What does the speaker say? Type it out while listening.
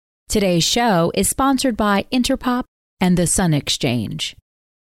Today's show is sponsored by Interpop and the Sun Exchange.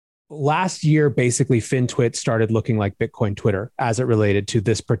 Last year, basically, FinTwit started looking like Bitcoin Twitter as it related to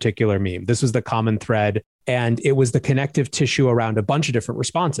this particular meme. This was the common thread, and it was the connective tissue around a bunch of different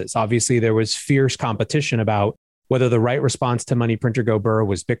responses. Obviously, there was fierce competition about whether the right response to Money Printer Go Burr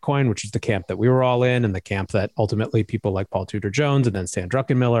was Bitcoin, which is the camp that we were all in, and the camp that ultimately people like Paul Tudor Jones and then Stan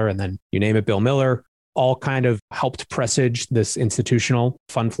Druckenmiller and then you name it, Bill Miller, all kind of helped presage this institutional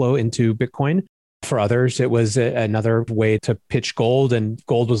fund flow into Bitcoin. For others, it was another way to pitch gold, and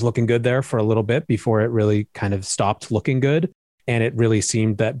gold was looking good there for a little bit before it really kind of stopped looking good. And it really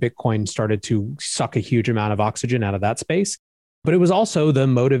seemed that Bitcoin started to suck a huge amount of oxygen out of that space. But it was also the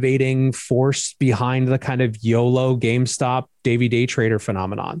motivating force behind the kind of YOLO, GameStop, Davey Day trader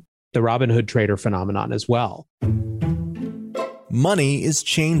phenomenon, the Robinhood trader phenomenon as well. Money is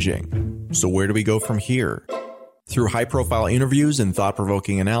changing. So where do we go from here? Through high-profile interviews and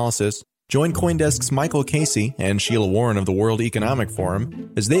thought-provoking analysis, join CoinDesk's Michael Casey and Sheila Warren of the World Economic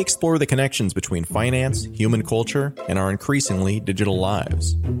Forum as they explore the connections between finance, human culture, and our increasingly digital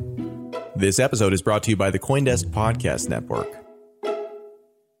lives. This episode is brought to you by the CoinDesk Podcast Network.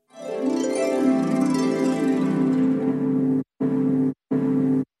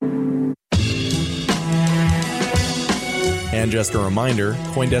 And just a reminder,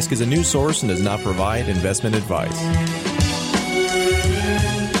 CoinDesk is a news source and does not provide investment advice.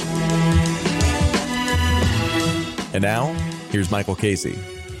 And now, here's Michael Casey.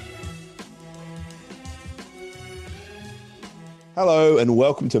 Hello, and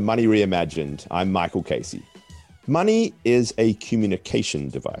welcome to Money Reimagined. I'm Michael Casey. Money is a communication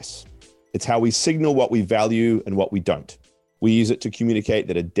device. It's how we signal what we value and what we don't. We use it to communicate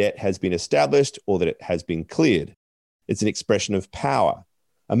that a debt has been established or that it has been cleared. It's an expression of power,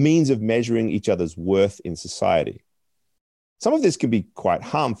 a means of measuring each other's worth in society. Some of this can be quite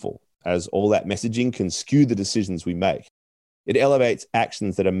harmful, as all that messaging can skew the decisions we make. It elevates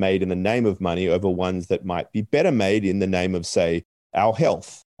actions that are made in the name of money over ones that might be better made in the name of, say, our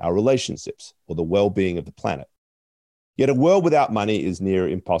health, our relationships, or the well-being of the planet. Yet a world without money is near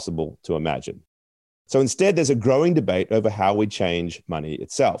impossible to imagine. So instead, there's a growing debate over how we change money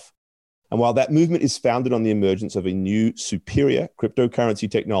itself. And while that movement is founded on the emergence of a new, superior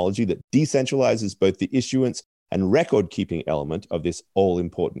cryptocurrency technology that decentralizes both the issuance and record-keeping element of this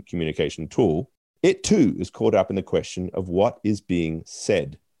all-important communication tool, it too is caught up in the question of what is being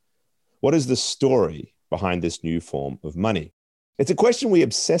said. What is the story behind this new form of money? It's a question we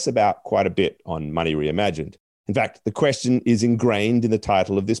obsess about quite a bit on Money Reimagined. In fact, the question is ingrained in the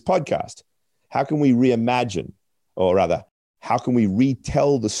title of this podcast. How can we reimagine, or rather, how can we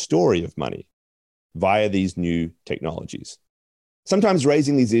retell the story of money via these new technologies? Sometimes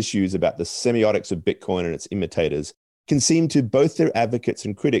raising these issues about the semiotics of Bitcoin and its imitators can seem to both their advocates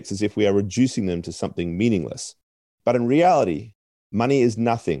and critics as if we are reducing them to something meaningless. But in reality, money is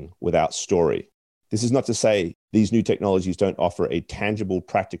nothing without story. This is not to say these new technologies don't offer a tangible,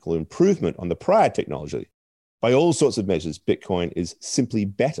 practical improvement on the prior technology. By all sorts of measures, Bitcoin is simply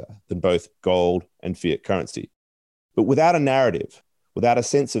better than both gold and fiat currency. But without a narrative, without a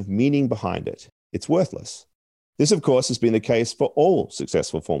sense of meaning behind it, it's worthless. This, of course, has been the case for all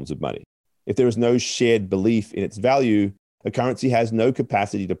successful forms of money. If there is no shared belief in its value, a currency has no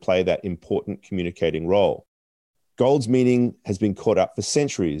capacity to play that important communicating role. Gold's meaning has been caught up for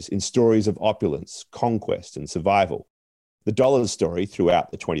centuries in stories of opulence, conquest, and survival. The dollar's story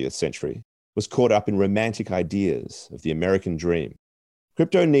throughout the 20th century was caught up in romantic ideas of the American dream.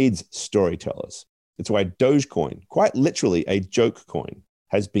 Crypto needs storytellers. It's why Dogecoin, quite literally a joke coin,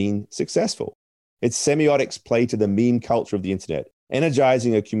 has been successful. Its semiotics play to the meme culture of the internet,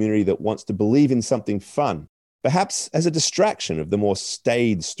 energizing a community that wants to believe in something fun, perhaps as a distraction of the more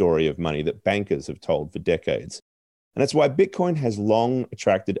staid story of money that bankers have told for decades. And that's why Bitcoin has long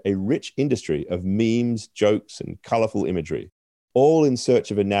attracted a rich industry of memes, jokes, and colorful imagery, all in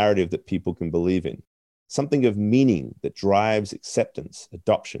search of a narrative that people can believe in, something of meaning that drives acceptance,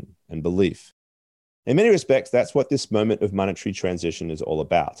 adoption, and belief. In many respects, that's what this moment of monetary transition is all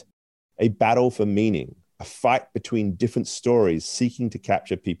about. A battle for meaning, a fight between different stories seeking to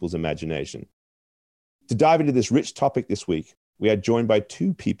capture people's imagination. To dive into this rich topic this week, we are joined by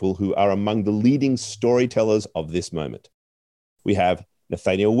two people who are among the leading storytellers of this moment. We have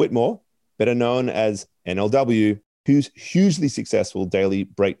Nathaniel Whitmore, better known as NLW, whose hugely successful daily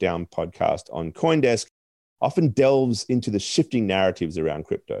breakdown podcast on CoinDesk often delves into the shifting narratives around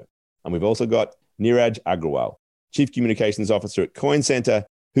crypto. And we've also got Neeraj Agrawal, Chief Communications Officer at Coin Center,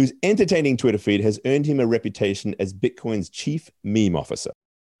 whose entertaining Twitter feed has earned him a reputation as Bitcoin's chief meme officer.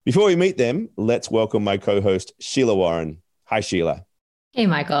 Before we meet them, let's welcome my co-host, Sheila Warren. Hi, Sheila. Hey,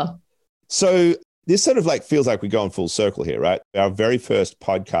 Michael. So this sort of like feels like we're going full circle here, right? Our very first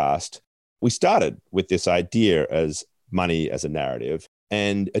podcast, we started with this idea as money as a narrative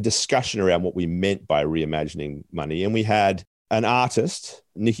and a discussion around what we meant by reimagining money. And we had an artist,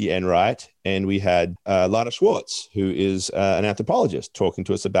 Nikki Enright, and we had Lana Schwartz, who is an anthropologist, talking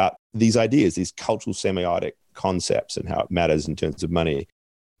to us about these ideas, these cultural semiotic concepts and how it matters in terms of money.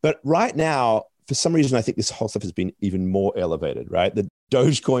 But right now, for some reason, I think this whole stuff has been even more elevated, right? The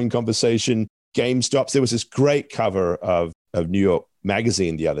Dogecoin conversation, GameStops. There was this great cover of New York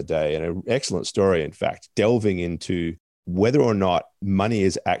Magazine the other day, and an excellent story, in fact, delving into whether or not money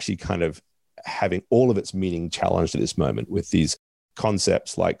is actually kind of having all of its meaning challenged at this moment with these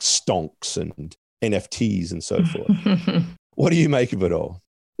concepts like stonks and NFTs and so forth. What do you make of it all?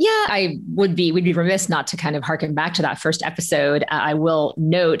 Yeah, we'd be remiss not to kind of harken back to that first episode. I will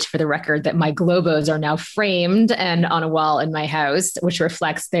note for the record that my Globos are now framed and on a wall in my house, which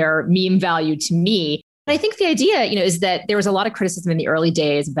reflects their meme value to me. And I think the idea, is that there was a lot of criticism in the early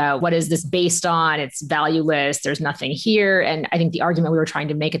days about what is this based on? It's valueless. There's nothing here. And I think the argument we were trying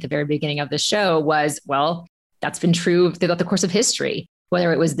to make at the very beginning of the show was, well, that's been true throughout the course of history,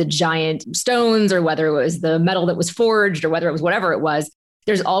 whether it was the giant stones or whether it was the metal that was forged or whether it was whatever it was.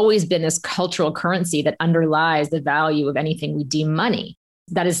 There's always been this cultural currency that underlies the value of anything we deem money.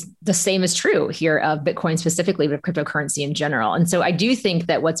 That is the same is true here of Bitcoin specifically, but cryptocurrency in general. And so I do think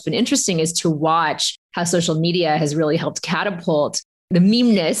that what's been interesting is to watch how social media has really helped catapult the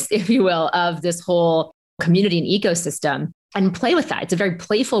memeness, if you will, of this whole community and ecosystem and play with that. It's a very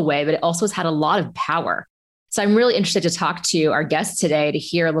playful way, but it also has had a lot of power. So I'm really interested to talk to our guest today to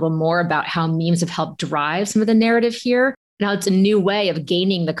hear a little more about how memes have helped drive some of the narrative here. Now it's a new way of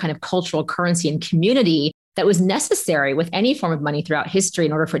gaining the kind of cultural currency and community that was necessary with any form of money throughout history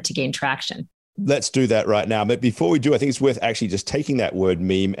in order for it to gain traction. Let's do that right now. But before we do, I think it's worth actually just taking that word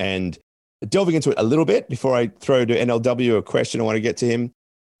meme and delving into it a little bit before I throw to NLW a question I want to get to him.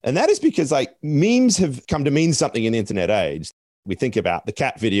 And that is because like memes have come to mean something in the internet age. We think about the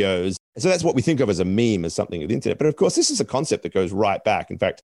cat videos. So that's what we think of as a meme, as something of the internet. But of course, this is a concept that goes right back. In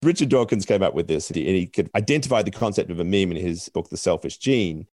fact, Richard Dawkins came up with this, and he could identify the concept of a meme in his book, The Selfish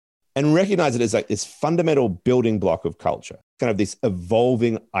Gene, and recognize it as like this fundamental building block of culture, kind of this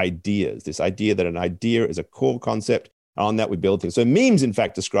evolving ideas, this idea that an idea is a core concept. On that, we build things. So memes, in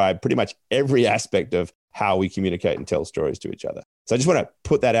fact, describe pretty much every aspect of how we communicate and tell stories to each other. So I just want to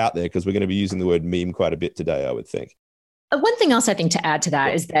put that out there because we're going to be using the word meme quite a bit today, I would think. One thing else I think to add to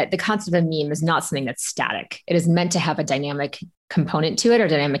that is that the concept of a meme is not something that's static. It is meant to have a dynamic component to it or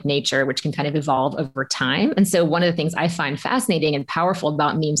dynamic nature, which can kind of evolve over time. And so one of the things I find fascinating and powerful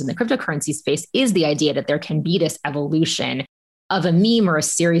about memes in the cryptocurrency space is the idea that there can be this evolution of a meme or a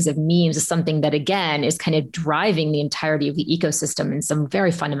series of memes is something that, again, is kind of driving the entirety of the ecosystem in some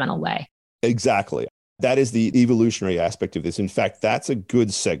very fundamental way. Exactly. That is the evolutionary aspect of this. In fact, that's a good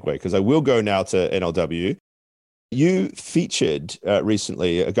segue because I will go now to NLW. You featured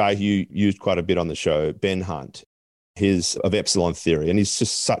recently a guy who you used quite a bit on the show, Ben Hunt, of Epsilon Theory, and he's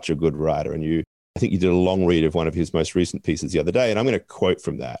just such a good writer. And I think you did a long read of one of his most recent pieces the other day, and I'm going to quote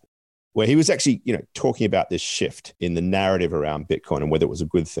from that, where he was actually, talking about this shift in the narrative around Bitcoin and whether it was a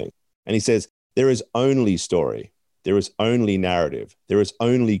good thing. And he says, there is only story, there is only narrative, there is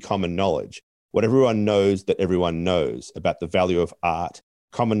only common knowledge. What everyone knows that everyone knows about the value of art,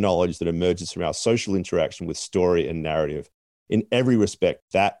 common knowledge that emerges from our social interaction with story and narrative. In every respect,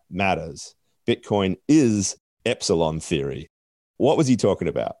 that matters. Bitcoin is Epsilon Theory. What was he talking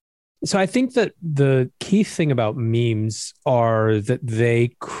about? So I think that the key thing about memes are that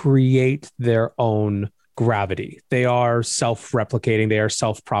they create their own gravity. They are self-replicating. They are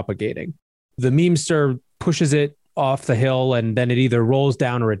self-propagating. The memester pushes it off the hill and then it either rolls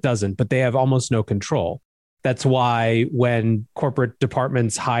down or it doesn't, but they have almost no control. That's why when corporate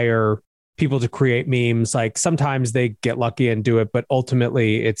departments hire people to create memes, like sometimes they get lucky and do it, but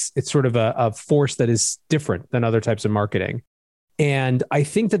ultimately it's sort of a force that is different than other types of marketing. And I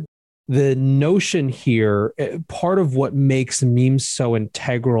think that the notion here, part of what makes memes so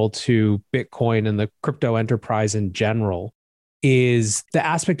integral to Bitcoin and the crypto enterprise in general is the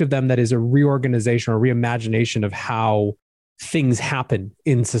aspect of them that is a reorganization or reimagination of how things happen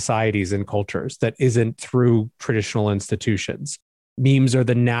in societies and cultures that isn't through traditional institutions. Memes are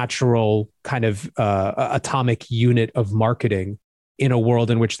the natural kind of atomic unit of marketing in a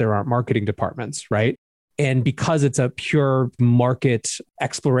world in which there aren't marketing departments, right? And because it's a pure market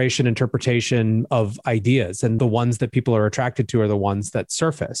exploration, interpretation of ideas, and the ones that people are attracted to are the ones that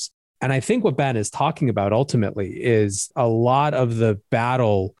surface. And I think what Ben is talking about ultimately is a lot of the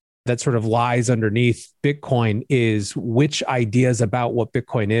battle that sort of lies underneath Bitcoin is which ideas about what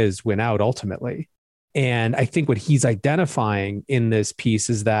Bitcoin is win out ultimately. And I think what he's identifying in this piece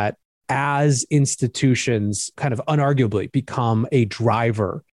is that as institutions kind of unarguably become a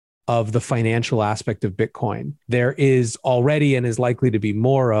driver of the financial aspect of Bitcoin, there is already and is likely to be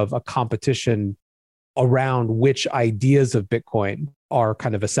more of a competition around which ideas of Bitcoin are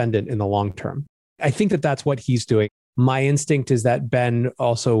kind of ascendant in the long term. I think that that's what he's doing. My instinct is that Ben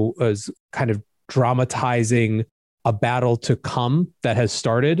also is kind of dramatizing a battle to come that has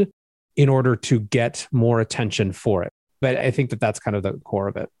started in order to get more attention for it. But I think that that's kind of the core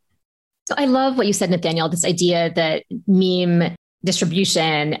of it. So I love what you said, Nathaniel, this idea that meme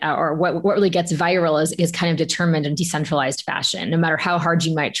distribution or what really gets viral is kind of determined in decentralized fashion. No matter how hard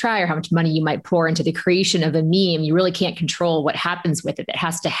you might try or how much money you might pour into the creation of a meme, you really can't control what happens with it. It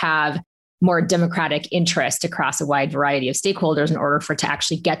has to have more democratic interest across a wide variety of stakeholders in order for it to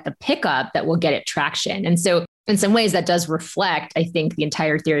actually get the pickup that will get it traction. And so in some ways that does reflect, I think, the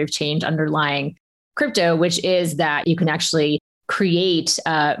entire theory of change underlying crypto, which is that you can actually create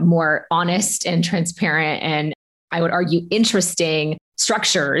more honest and transparent and I would argue interesting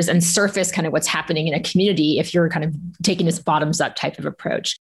structures and surface kind of what's happening in a community if you're kind of taking this bottoms up type of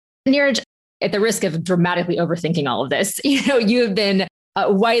approach. Neeraj, at the risk of dramatically overthinking all of this, you have been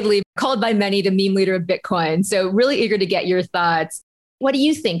widely called by many the meme leader of Bitcoin. So really eager to get your thoughts. What do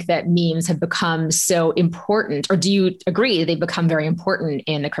you think that memes have become so important, or do you agree they've become very important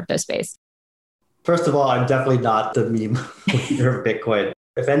in the crypto space? First of all, I'm definitely not the meme leader of Bitcoin.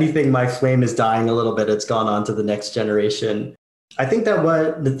 If anything, my flame is dying a little bit. It's gone on to the next generation. I think that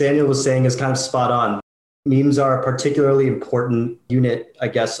what Nathaniel was saying is kind of spot on. Memes are a particularly important unit, I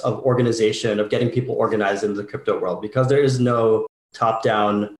guess, of organization, of getting people organized in the crypto world, because there is no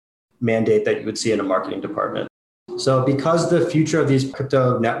top-down mandate that you would see in a marketing department. So because the future of these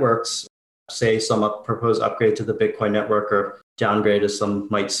crypto networks, say some proposed upgrade to the Bitcoin network or downgrade as some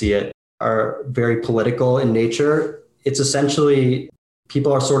might see it, are very political in nature, it's essentially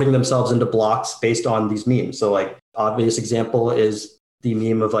people are sorting themselves into blocks based on these memes. So like obvious example is the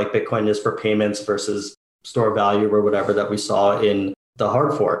meme of like Bitcoin is for payments versus store value or whatever that we saw in the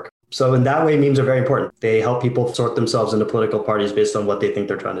hard fork. So in that way, memes are very important. They help people sort themselves into political parties based on what they think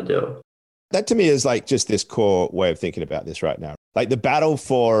they're trying to do. That to me is like just this core way of thinking about this right now. Like the battle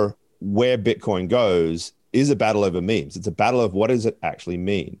for where Bitcoin goes is a battle over memes. It's a battle of what does it actually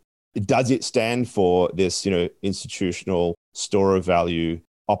mean? Does it stand for this, institutional store of value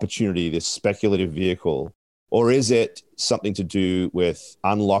opportunity, this speculative vehicle? Or is it something to do with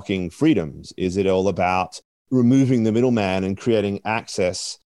unlocking freedoms? Is it all about removing the middleman and creating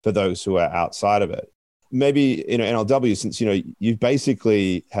access for those who are outside of it? Maybe, NLW, since, you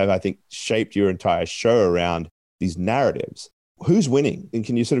basically have, I think, shaped your entire show around these narratives. Who's winning? And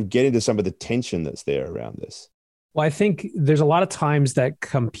can you sort of get into some of the tension that's there around this? Well, I think there's a lot of times that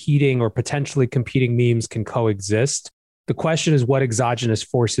competing or potentially competing memes can coexist. The question is what exogenous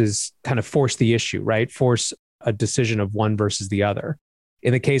forces kind of force the issue, right? Force a decision of one versus the other.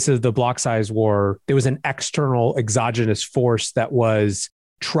 In the case of the block size war, there was an external exogenous force that was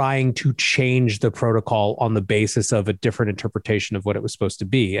trying to change the protocol on the basis of a different interpretation of what it was supposed to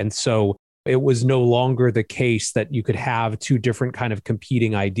be. And so it was no longer the case that you could have two different kind of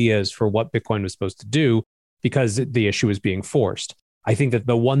competing ideas for what Bitcoin was supposed to do because the issue is being forced. I think that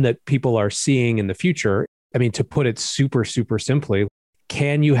the one that people are seeing in the future, I mean, to put it super, super simply,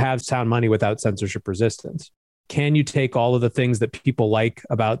 can you have sound money without censorship resistance? Can you take all of the things that people like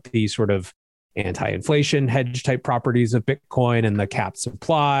about the sort of anti-inflation hedge type properties of Bitcoin and the capped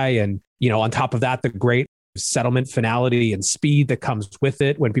supply, and, on top of that, the great settlement finality and speed that comes with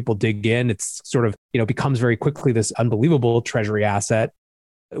it when people dig in, it's sort of, becomes very quickly this unbelievable treasury asset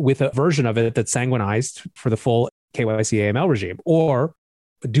with a version of it that's sanguinized for the full KYC AML regime? Or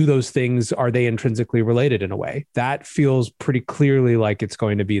do those things, are they intrinsically related in a way? That feels pretty clearly like it's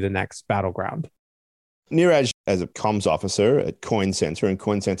going to be the next battleground. Neeraj, as a comms officer at Coin Center, and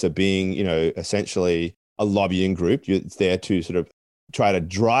Coin Center being, essentially a lobbying group, it's there to sort of try to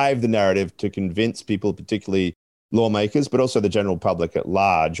drive the narrative to convince people, particularly lawmakers, but also the general public at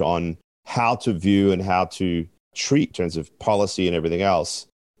large, on how to view and how to treat in terms of policy and everything else,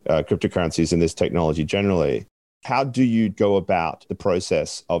 cryptocurrencies and this technology generally. How do you go about the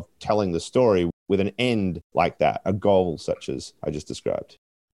process of telling the story with an end like that, a goal such as I just described?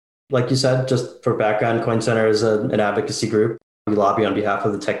 Like you said, just for background, Coin Center is an advocacy group. We lobby on behalf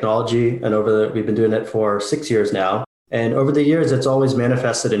of the technology, and we've been doing it for 6 years now. And over the years, it's always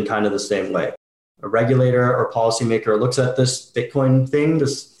manifested in kind of the same way. A regulator or policymaker looks at this Bitcoin thing,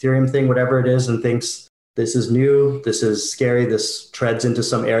 this Ethereum thing, whatever it is, and thinks this is new, this is scary, this treads into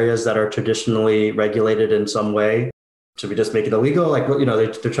some areas that are traditionally regulated in some way. Should we just make it illegal? Like,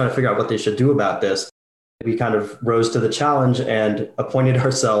 they're trying to figure out what they should do about this. We kind of rose to the challenge and appointed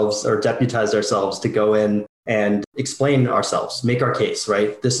ourselves or deputized ourselves to go in and explain ourselves, make our case,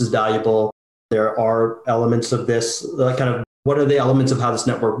 right? This is valuable. There are elements of this, what are the elements of how this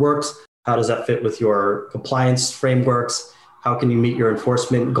network works? How does that fit with your compliance frameworks? How can you meet your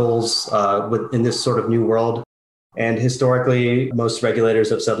enforcement goals in this sort of new world? And historically, most regulators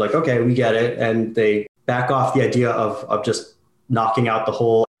have said like, okay, we get it. And they back off the idea of just knocking out the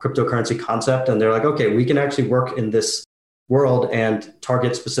whole cryptocurrency concept. And they're like, okay, we can actually work in this world and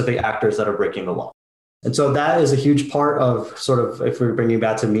target specific actors that are breaking the law. And so that is a huge part of sort of, if we're bringing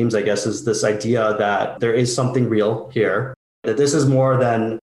back to memes, I guess, is this idea that there is something real here, that this is more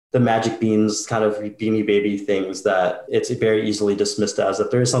than the magic beans kind of beanie baby things that it's very easily dismissed as, that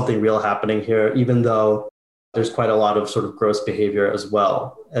there is something real happening here, even though there's quite a lot of sort of gross behavior as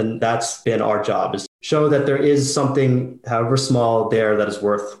well. And that's been our job, is show that there is something, however small, there that is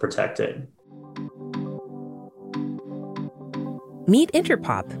worth protecting. Meet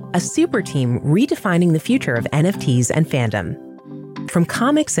Interpop, a super team redefining the future of NFTs and fandom. From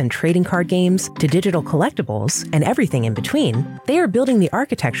comics and trading card games to digital collectibles and everything in between, they are building the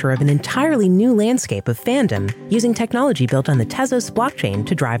architecture of an entirely new landscape of fandom using technology built on the Tezos blockchain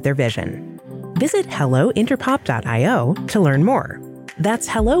to drive their vision. Visit hellointerpop.io to learn more. That's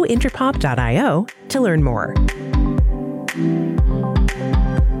hellointerpop.io to learn more.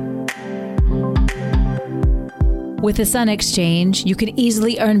 With the Sun Exchange, you can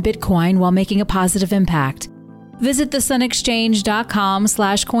easily earn Bitcoin while making a positive impact. Visit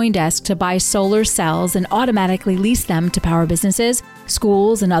thesunexchange.com/Coindesk to buy solar cells and automatically lease them to power businesses,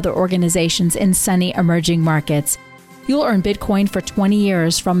 schools, and other organizations in sunny emerging markets. You'll earn Bitcoin for 20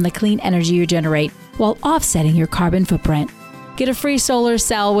 years from the clean energy you generate while offsetting your carbon footprint. Get a free solar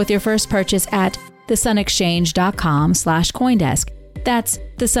cell with your first purchase at thesunexchange.com/Coindesk. That's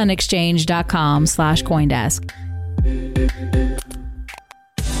thesunexchange.com/Coindesk.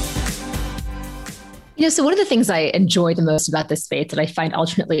 So one of the things I enjoy the most about this space that I find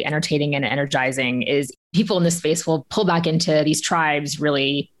alternately entertaining and energizing is people in this space will pull back into these tribes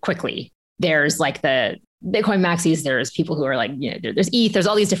really quickly. There's like the Bitcoin maxis, there's people who are like, there's ETH, there's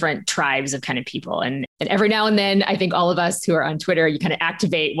all these different tribes of kind of people. And every now and then, I think all of us who are on Twitter, you kind of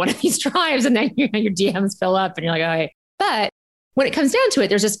activate one of these tribes and then your DMs fill up and you're like, okay. But when it comes down to it,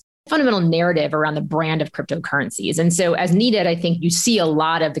 there's this fundamental narrative around the brand of cryptocurrencies. And so as needed, I think you see a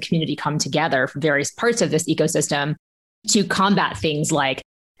lot of the community come together from various parts of this ecosystem to combat things like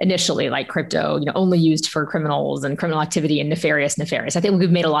initially like crypto, only used for criminals and criminal activity and nefarious. I think we've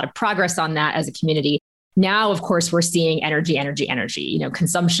made a lot of progress on that as a community. Now, of course, we're seeing energy,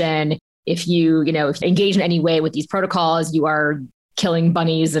 consumption. If you engage in any way with these protocols, you are killing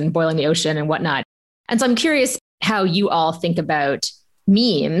bunnies and boiling the ocean and whatnot. And so I'm curious how you all think about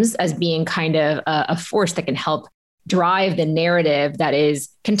memes as being kind of a force that can help drive the narrative that is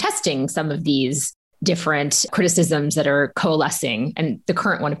contesting some of these different criticisms that are coalescing. And the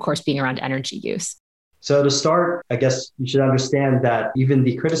current one, of course, being around energy use. So to start, I guess you should understand that even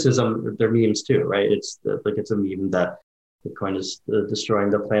the criticism, they're memes too, right? It's a meme that Bitcoin is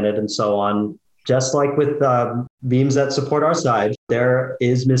destroying the planet and so on. Just like with memes that support our side, there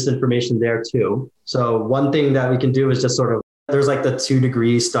is misinformation there too. So one thing that we can do is just sort of, there's like the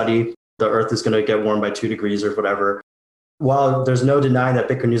 2-degree study, the Earth is going to get warmed by 2 degrees or whatever. While there's no denying that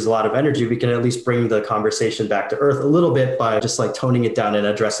Bitcoin uses a lot of energy, we can at least bring the conversation back to Earth a little bit by just like toning it down and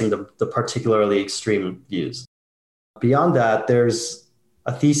addressing the particularly extreme views. Beyond that, there's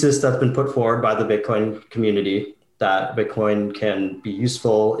a thesis that's been put forward by the Bitcoin community that Bitcoin can be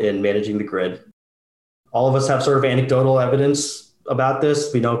useful in managing the grid. All of us have sort of anecdotal evidence about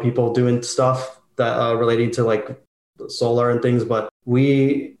this. We know people doing stuff that relating to like solar and things, but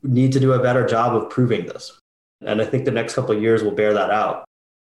we need to do a better job of proving this. And I think the next couple of years will bear that out.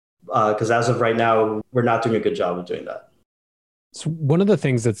 Because as of right now, we're not doing a good job of doing that. So one of the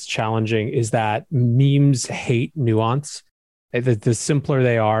things that's challenging is that memes hate nuance. The simpler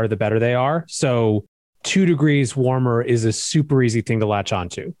they are, the better they are. So 2 degrees warmer is a super easy thing to latch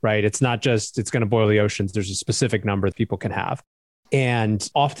onto, right? It's not just, it's going to boil the oceans. There's a specific number that people can have. And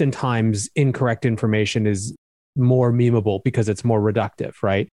oftentimes incorrect information is more memeable because it's more reductive,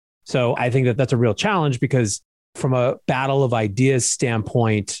 right? So I think that that's a real challenge because from a battle of ideas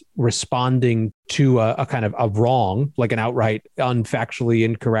standpoint, responding to a kind of a wrong, like an outright unfactually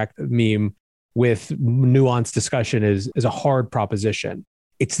incorrect meme with nuanced discussion is a hard proposition.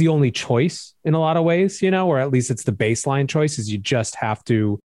 It's the only choice in a lot of ways, or at least it's the baseline choice is you just have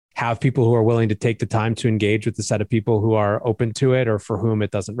to have people who are willing to take the time to engage with the set of people who are open to it or for whom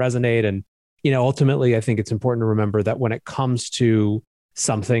it doesn't resonate. And, ultimately, I think it's important to remember that when it comes to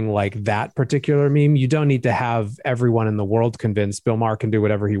something like that particular meme, you don't need to have everyone in the world convinced. Bill Maher can do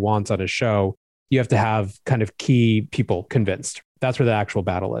whatever he wants on his show. You have to have kind of key people convinced. That's where the actual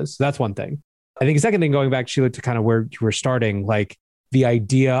battle is. So that's one thing. I think the second thing, going back, Sheila, to kind of where you were starting, like the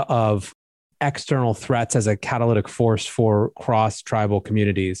idea of external threats as a catalytic force for cross-tribal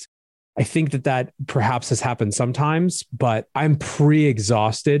communities. I think that perhaps has happened sometimes, but I'm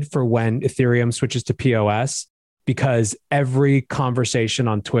pre-exhausted for when Ethereum switches to POS, because every conversation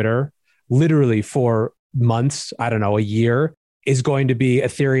on Twitter, literally for months, I don't know, a year, is going to be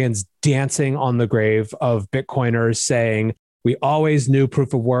Ethereans dancing on the grave of Bitcoiners saying, we always knew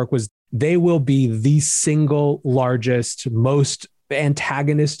proof of work was, they will be the single largest, most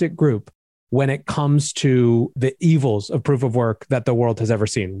antagonistic group when it comes to the evils of proof of work that the world has ever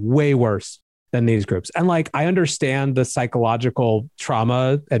seen. Way worse than these groups. And like, I understand the psychological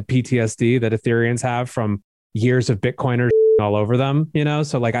trauma and PTSD that Ethereans have from years of Bitcoiners all over them,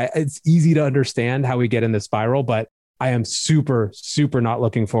 So like, it's easy to understand how we get in this spiral, but I am super, super not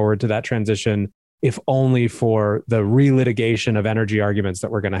looking forward to that transition, if only for the relitigation of energy arguments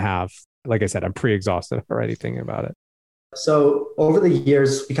that we're going to have. Like I said, I'm pre-exhausted already thinking about it. So over the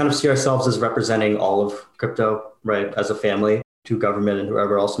years, we kind of see ourselves as representing all of crypto, right? As a family to government and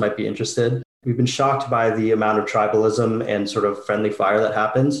whoever else might be interested. We've been shocked by the amount of tribalism and sort of friendly fire that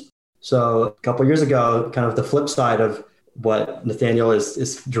happens. So a couple of years ago, kind of the flip side of what Nathaniel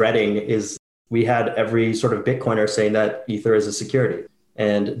is dreading is we had every sort of Bitcoiner saying that Ether is a security,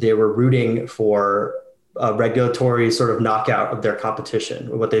 and they were rooting for a regulatory sort of knockout of their competition,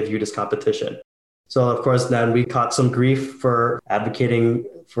 or what they viewed as competition. So of course, then we caught some grief for advocating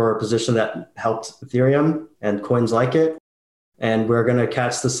for a position that helped Ethereum and coins like it. And we're going to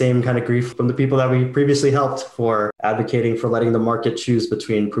catch the same kind of grief from the people that we previously helped for advocating for letting the market choose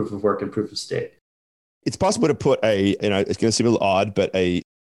between proof of work and proof of stake. It's possible to put it's going to seem a little odd, but a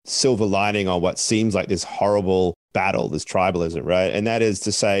silver lining on what seems like this horrible battle, this tribalism, right? And that is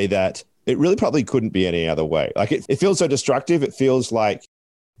to say that it really probably couldn't be any other way. Like it feels so destructive. It feels like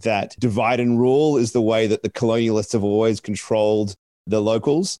that divide and rule is the way that the colonialists have always controlled the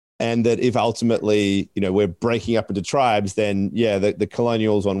locals. And that if ultimately, we're breaking up into tribes, then the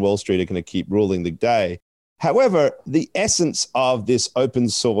colonials on Wall Street are going to keep ruling the day. However, the essence of this open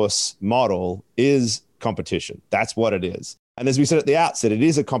source model is competition. That's what it is. And as we said at the outset, it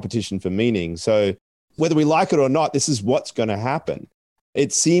is a competition for meaning. So whether we like it or not, this is what's going to happen.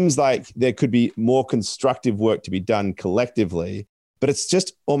 It seems like there could be more constructive work to be done collectively, but it's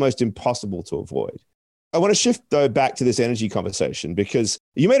just almost impossible to avoid. I want to shift, though, back to this energy conversation, because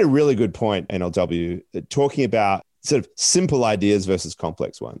you made a really good point, NLW, talking about sort of simple ideas versus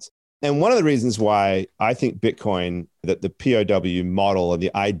complex ones. And one of the reasons why I think Bitcoin, that the POW model and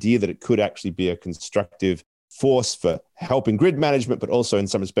the idea that it could actually be a constructive force for helping grid management, but also in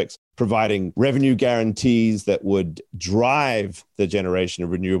some respects, providing revenue guarantees that would drive the generation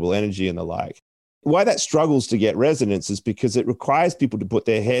of renewable energy and the like. Why that struggles to get resonance is because it requires people to put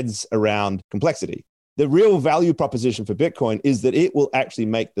their heads around complexity. The real value proposition for Bitcoin is that it will actually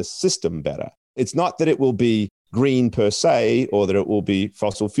make the system better. It's not that it will be green per se, or that it will be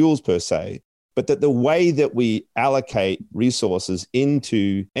fossil fuels per se, but that the way that we allocate resources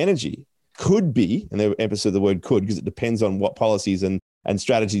into energy could be, and the emphasis of the word could, because it depends on what policies and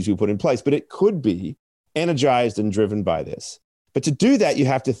strategies we put in place, but it could be energized and driven by this. But to do that, you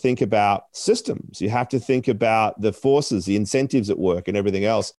have to think about systems. You have to think about the forces, the incentives at work and everything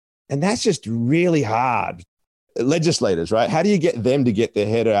else. And that's just really hard. Legislators, right? How do you get them to get their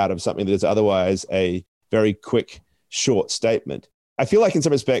head out of something that is otherwise a very quick, short statement? I feel like in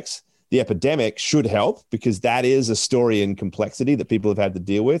some respects, the epidemic should help, because that is a story in complexity that people have had to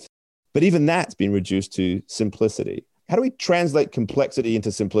deal with. But even that's been reduced to simplicity. How do we translate complexity into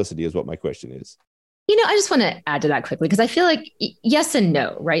simplicity is what my question is. I just want to add to that quickly, because I feel like yes and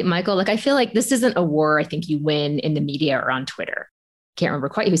no, right, Michael? Like, I feel like this isn't a war I think you win in the media or on Twitter. Can't remember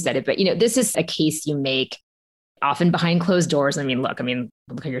quite who said it, but this is a case you make often behind closed doors. Look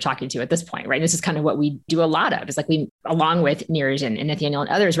who you're talking to at this point, right? This is kind of what we do a lot of. It's like we, along with Neeraj and Nathaniel and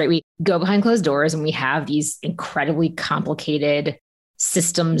others, right? We go behind closed doors and we have these incredibly complicated,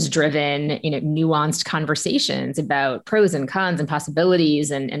 systems-driven, nuanced conversations about pros and cons and possibilities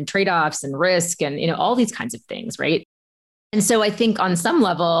and trade-offs and risk and, all these kinds of things, right? And so I think on some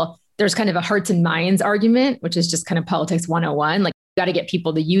level, there's kind of a hearts and minds argument, which is just kind of politics 101. Like, you got to get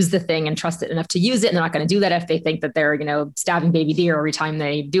people to use the thing and trust it enough to use it. And they're not going to do that if they think that they're, stabbing baby deer every time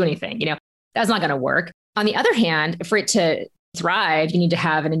they do anything. That's not going to work. On the other hand, for it to thrive, you need to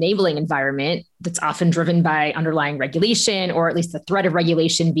have an enabling environment that's often driven by underlying regulation, or at least the threat of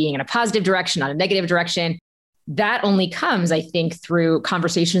regulation being in a positive direction, not a negative direction. That only comes, I think, through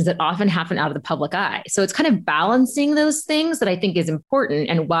conversations that often happen out of the public eye. So it's kind of balancing those things that I think is important,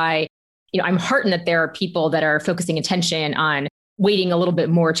 and why, I'm heartened that there are people that are focusing attention on weighting a little bit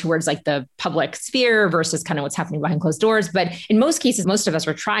more towards like the public sphere versus kind of what's happening behind closed doors. But in most cases, most of us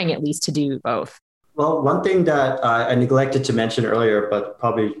are trying at least to do both. Well, one thing that I neglected to mention earlier, but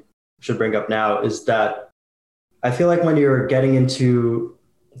probably should bring up now, is that I feel like when you're getting into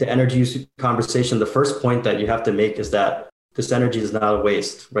the energy use conversation, the first point that you have to make is that this energy is not a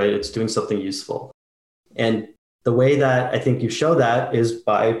waste, right? It's doing something useful. And the way that I think you show that is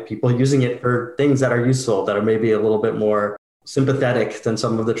by people using it for things that are useful, that are maybe a little bit more sympathetic than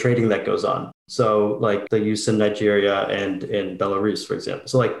some of the trading that goes on. So like the use in Nigeria and in Belarus, for example.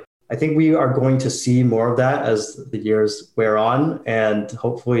 So like, I think we are going to see more of that as the years wear on, and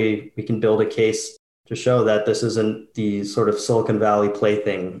hopefully we can build a case to show that this isn't the sort of Silicon Valley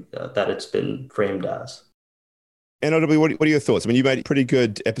plaything that it's been framed as. NRW, what are your thoughts? I mean, you made a pretty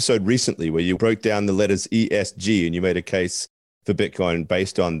good episode recently where you broke down the letters ESG and you made a case for Bitcoin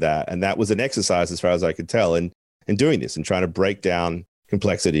based on that. And that was an exercise, as far as I could tell, in doing this and trying to break down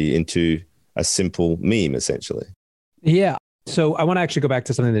complexity into a simple meme, essentially. Yeah. So I want to actually go back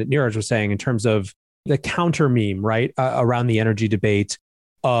to something that Neeraj was saying in terms of the counter meme, right? Around the energy debate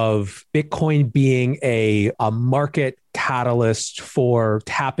of Bitcoin being a market catalyst for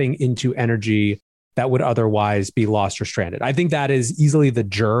tapping into energy that would otherwise be lost or stranded. I think that is easily the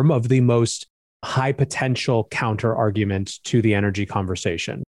germ of the most high potential counter argument to the energy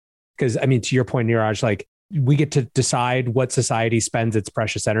conversation. Because I mean, to your point, Neeraj, like we get to decide what society spends its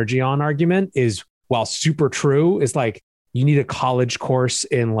precious energy on argument is, while super true, is like, you need a college course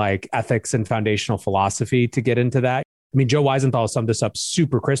in like ethics and foundational philosophy to get into that. I mean, Joe Weisenthal summed this up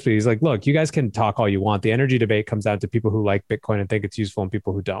super crisply. He's like, look, you guys can talk all you want. The energy debate comes down to people who like Bitcoin and think it's useful and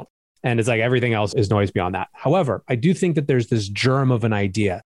people who don't. And it's like everything else is noise beyond that. However, I do think that there's this germ of an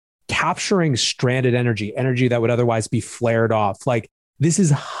idea, capturing stranded energy that would otherwise be flared off. Like this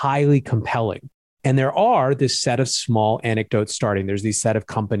is highly compelling. And there are this set of small anecdotes starting. There's these set of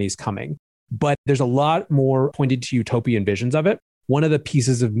companies coming. But there's a lot more pointed to utopian visions of it. One of the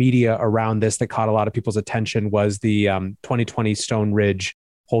pieces of media around this that caught a lot of people's attention was the 2020 Stone Ridge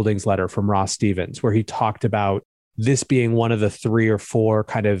Holdings letter from Ross Stevens, where he talked about this being one of the 3 or 4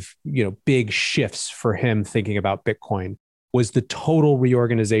 kind of, big shifts for him thinking about Bitcoin, was the total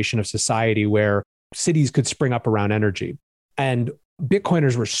reorganization of society where cities could spring up around energy. And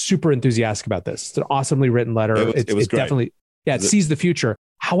Bitcoiners were super enthusiastic about this. It's an awesomely written letter. It was great. Definitely, it sees the future.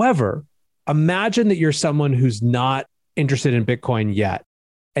 However, imagine that you're someone who's not interested in Bitcoin yet.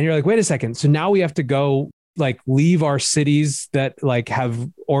 And you're like, wait a second. So now we have to go like leave our cities that like have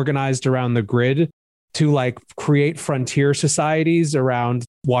organized around the grid to like create frontier societies around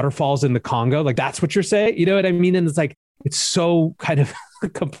waterfalls in the Congo. Like that's what you're saying. You know what I mean? And it's like, it's so kind of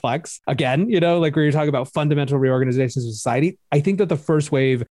complex. Again, like where you're talking about fundamental reorganizations of society. I think that the first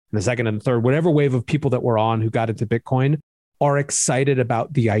wave and the second and the third, whatever wave of people that were on who got into Bitcoin are excited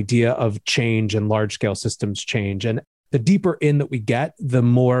about the idea of change and large scale systems change. And the deeper in that we get, the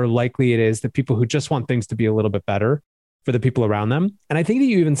more likely it is that people who just want things to be a little bit better for the people around them. And I think that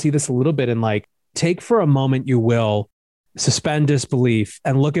you even see this a little bit in like, take for a moment, you will suspend disbelief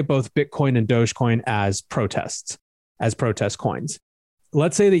and look at both Bitcoin and Dogecoin as protests, as protest coins.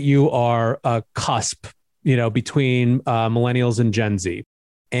 Let's say that you are a cusp, between millennials and Gen Z.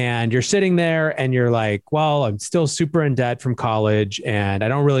 And you're sitting there and you're like, well, I'm still super in debt from college and I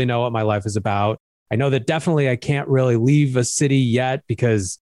don't really know what my life is about. I know that definitely I can't really leave a city yet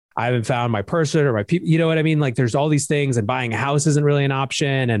because I haven't found my person or my people. You know what I mean? Like there's all these things, and buying a house isn't really an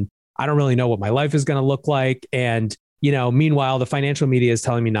option. And I don't really know what my life is going to look like. And, meanwhile, the financial media is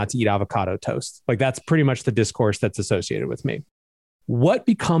telling me not to eat avocado toast. Like that's pretty much the discourse that's associated with me. What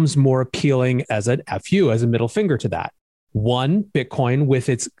becomes more appealing as an FU, as a middle finger to that? One, Bitcoin with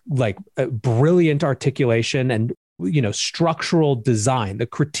its like brilliant articulation and, structural design. The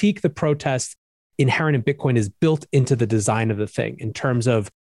critique, the protest inherent in Bitcoin is built into the design of the thing in terms of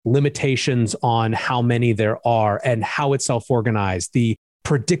limitations on how many there are and how it's self-organized, the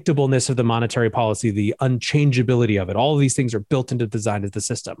predictableness of the monetary policy, the unchangeability of it. All of these things are built into the design of the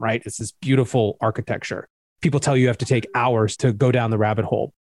system, right? It's this beautiful architecture. People tell you have to take hours to go down the rabbit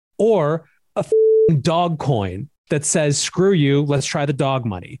hole. Or a dog coin that says, screw you, let's try the dog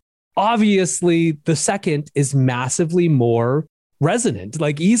money. Obviously, the second is massively more resonant,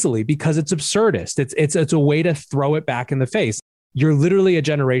 like easily, because it's absurdist. It's a way to throw it back in the face. you're literally a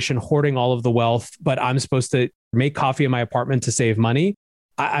generation hoarding all of the wealth, but I'm supposed to make coffee in my apartment to save money.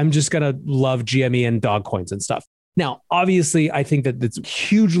 I'm just going to love GME and dog coins and stuff. Now, obviously, I think that it's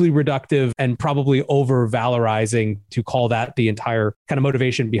hugely reductive and probably over-valorizing to call that the entire kind of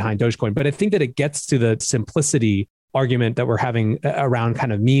motivation behind Dogecoin. But I think that it gets to the simplicity argument that we're having around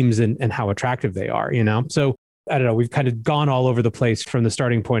kind of memes and how attractive they are, you know? So I don't know, we've kind of gone all over the place from the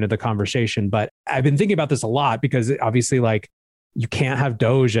starting point of the conversation, but I've been thinking about this a lot because obviously like you can't have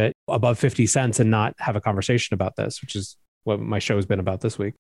Doge at above 50 cents and not have a conversation about this, which is what my show has been about this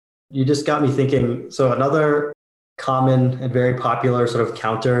week. You just got me thinking. So another common and very popular sort of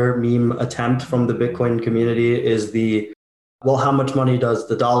counter meme attempt from the Bitcoin community is well, how much money does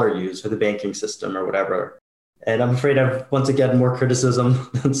the dollar use for the banking system or whatever? And I'm afraid I've once again more criticism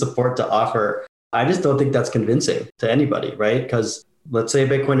than support to offer. I just don't think that's convincing to anybody, right? Because let's say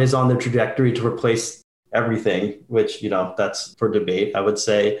Bitcoin is on the trajectory to replace everything, which, that's for debate. I would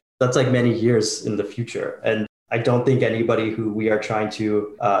say that's like many years in the future. And I don't think anybody who we are trying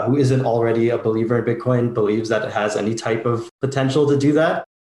to, who isn't already a believer in Bitcoin believes that it has any type of potential to do that.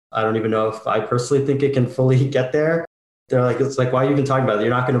 I don't even know if I personally think it can fully get there. They're like, it's like, why are you even talking about it? You're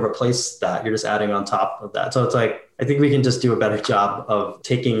not going to replace that. You're just adding on top of that. So it's like, I think we can just do a better job of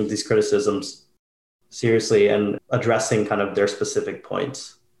taking these criticisms seriously and addressing kind of their specific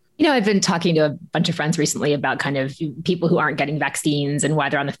points. I've been talking to a bunch of friends recently about kind of people who aren't getting vaccines and why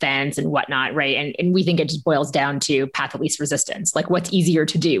they're on the fence and whatnot, right? And we think it just boils down to path of least resistance. Like, what's easier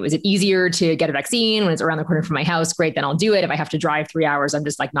to do? Is it easier to get a vaccine when it's around the corner from my house? Great, then I'll do it. If I have to drive 3 hours, I'm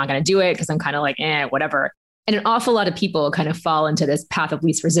just like not going to do it because I'm kind of like, whatever. And an awful lot of people kind of fall into this path of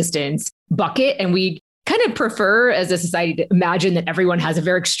least resistance bucket. And we kind of prefer as a society to imagine that everyone has a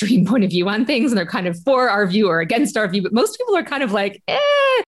very extreme point of view on things and they're kind of for our view or against our view. But most people are kind of like,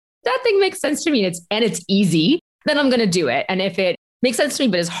 that thing makes sense to me and it's easy, then I'm going to do it. And if it makes sense to me,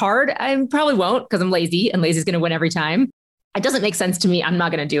 but is hard, I probably won't because I'm lazy and lazy is going to win every time. It doesn't make sense to me. I'm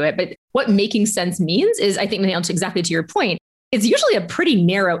not going to do it. But what making sense means is, I think, exactly to your point, it's usually a pretty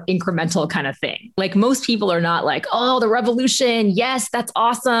narrow incremental kind of thing. Like most people are not like, oh, the revolution. Yes, that's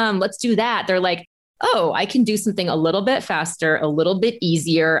awesome. Let's do that. They're like, oh, I can do something a little bit faster, a little bit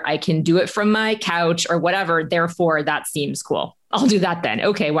easier. I can do it from my couch or whatever. Therefore, that seems cool. I'll do that then.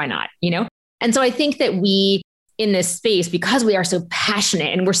 Okay, why not? And so I think that we in this space, because we are so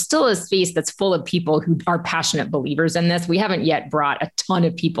passionate and we're still a space that's full of people who are passionate believers in this, we haven't yet brought a ton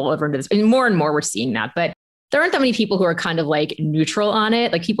of people over into this. And more we're seeing that. But there aren't that many people who are kind of like neutral on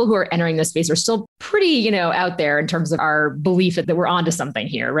it. Like people who are entering this space are still pretty, out there in terms of our belief that we're onto something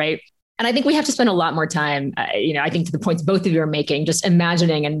here, right? And I think we have to spend a lot more time, I think to the points both of you are making, just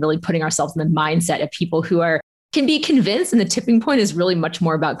imagining and really putting ourselves in the mindset of people who can be convinced. And the tipping point is really much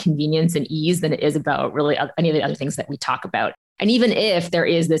more about convenience and ease than it is about really any of the other things that we talk about. And even if there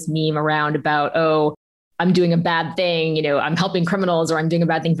is this meme around about, oh, I'm doing a bad thing, I'm helping criminals or I'm doing a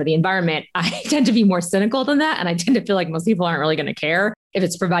bad thing for the environment, I tend to be more cynical than that. And I tend to feel like most people aren't really going to care if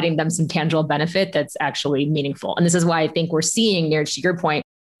it's providing them some tangible benefit that's actually meaningful. And this is why I think we're seeing, near to your point,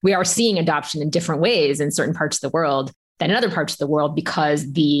 we are seeing adoption in different ways in certain parts of the world than in other parts of the world,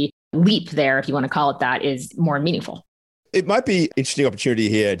 because the leap there, if you want to call it that, is more meaningful. It might be an interesting opportunity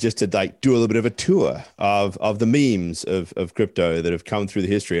here just to do a little bit of a tour of the memes of crypto that have come through the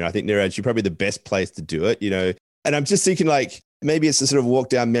history. And I think, Neeraj, you're probably the best place to do it, And I'm just thinking maybe it's a sort of walk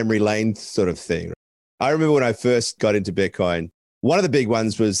down memory lane sort of thing. I remember when I first got into Bitcoin, one of the big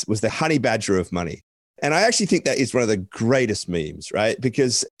ones was the honey badger of money. And I actually think that is one of the greatest memes, right?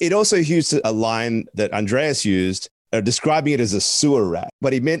 Because it also used a line that Andreas used, describing it as a sewer rat.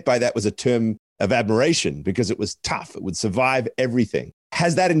 What he meant by that was a term of admiration because it was tough. It would survive everything.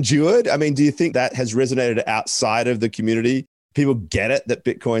 Has that endured? I mean, do you think that has resonated outside of the community? People get it that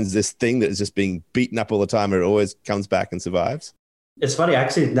Bitcoin's this thing that is just being beaten up all the time and it always comes back and survives? It's funny,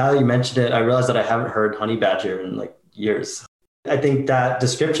 actually, now that you mentioned it, I realized that I haven't heard honey badger in years. I think that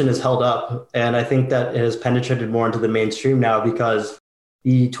description is held up, and I think that it has penetrated more into the mainstream now because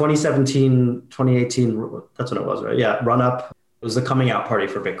the 2017, 2018, that's when it was, right? Yeah, run up, it was the coming out party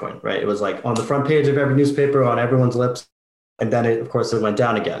for Bitcoin, right? It was on the front page of every newspaper, on everyone's lips. And then of course, it went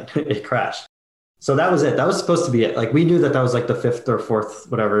down again. It crashed. So that was it. That was supposed to be it. We knew that was the fifth or fourth,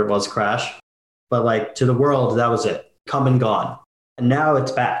 whatever it was, crash. But to the world, that was it. Come and gone. And now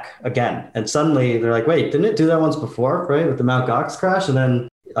it's back again. And suddenly they're like, wait, didn't it do that once before, right? With the Mt. Gox crash? And then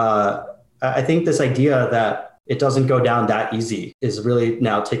I think this idea that it doesn't go down that easy is really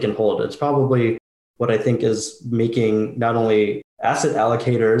now taken hold. It's probably what I think is making not only asset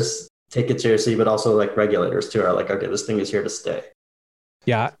allocators take it seriously, but also regulators too are okay, this thing is here to stay.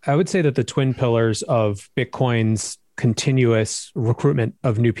 Yeah, I would say that the twin pillars of Bitcoin's continuous recruitment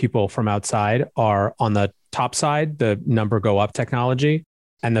of new people from outside are on the top side, the number go up technology.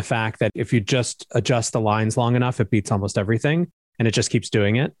 And the fact that if you just adjust the lines long enough, it beats almost everything. And it just keeps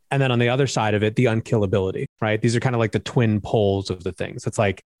doing it. And then on the other side of it, the unkillability, right? These are kind of like the twin poles of the things. It's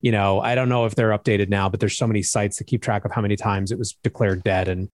like, I don't know if they're updated now, but there's so many sites that keep track of how many times it was declared dead.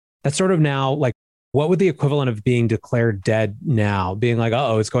 And that's sort of now like, what would the equivalent of being declared dead now? Being like,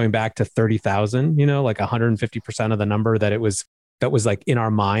 it's going back to 30,000, like 150% of the number that was like in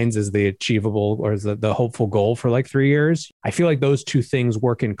our minds as the achievable or as the hopeful goal for like 3 years. I feel like those two things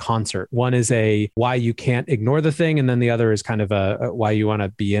work in concert. One is a why you can't ignore the thing. And then the other is kind of a why you want to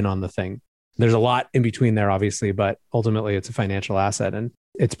be in on the thing. There's a lot in between there, obviously, but ultimately it's a financial asset and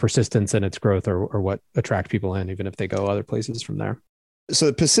its persistence and its growth are what attract people in, even if they go other places from there. So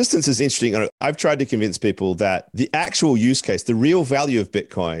the persistence is interesting. I've tried to convince people that the actual use case, the real value of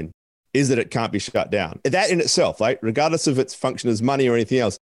Bitcoin is that it can't be shut down. That in itself, right, regardless of its function as money or anything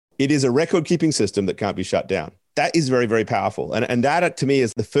else, it is a record-keeping system that can't be shut down. That is very, very powerful. And that, to me,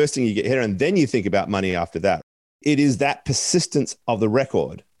 is the first thing you get here. And then you think about money after that. It is that persistence of the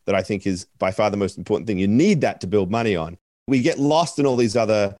record that I think is by far the most important thing. You need that to build money on. We get lost in all these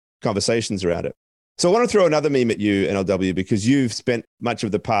other conversations around it. So I want to throw another meme at you, NLW, because you've spent much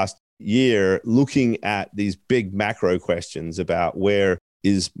of the past year looking at these big macro questions about where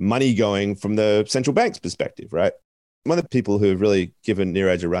is money going from the central bank's perspective, right? One of the people who have really given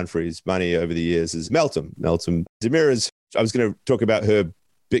Neeraj a run for his money over the years is Meltem. Meltem Demirors. I was going to talk about her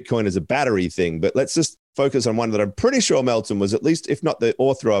Bitcoin as a battery thing, but let's just focus on one that I'm pretty sure Meltem was, at least if not the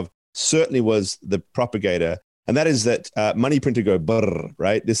author of, certainly was the propagator. And that is that money printer go brrr,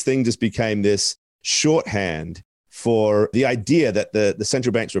 right? This thing just became this shorthand for the idea that the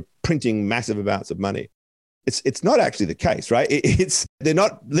central banks were printing massive amounts of money. It's not actually the case, right? They're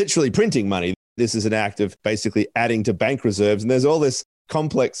not literally printing money. This is an act of basically adding to bank reserves, and there's all this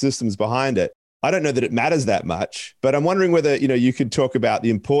complex systems behind it. I don't know that it matters that much, but I'm wondering whether you could talk about the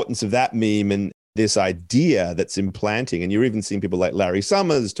importance of that meme and this idea that's implanting. And you're even seeing people like Larry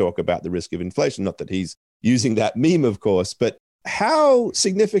Summers talk about the risk of inflation. Not that he's using that meme, of course, but how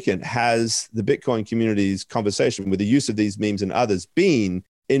significant has the Bitcoin community's conversation with the use of these memes and others been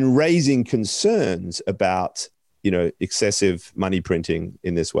in raising concerns about, excessive money printing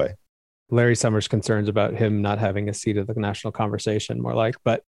in this way? Larry Summers' concerns about him not having a seat at the national conversation, more like.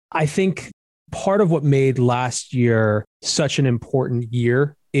 But I think part of what made last year such an important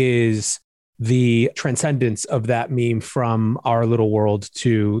year is the transcendence of that meme from our little world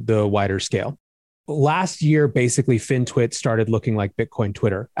to the wider scale. Last year, basically, FinTwit started looking like Bitcoin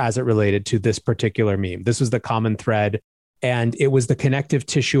Twitter as it related to this particular meme. This was the common thread. And it was the connective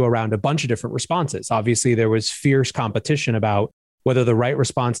tissue around a bunch of different responses. Obviously, there was fierce competition about whether the right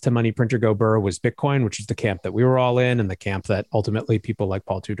response to money printer go burr was Bitcoin, which is the camp that we were all in, and the camp that ultimately people like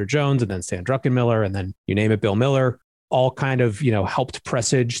Paul Tudor Jones and then Stan Druckenmiller, and then you name it, Bill Miller, all kind of, helped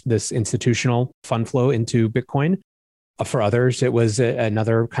presage this institutional fund flow into Bitcoin. For others, it was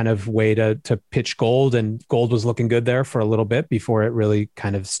another kind of way to pitch gold, and gold was looking good there for a little bit before it really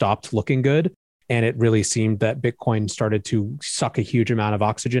kind of stopped looking good. And it really seemed that Bitcoin started to suck a huge amount of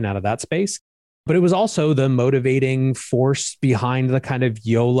oxygen out of that space. But it was also the motivating force behind the kind of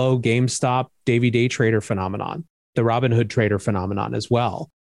YOLO, GameStop, Davey Day trader phenomenon, the Robinhood trader phenomenon as well.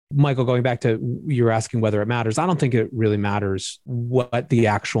 Michael, going back to you were asking whether it matters. I don't think it really matters what the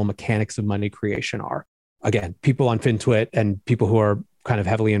actual mechanics of money creation are. Again, people on FinTwit and people who are kind of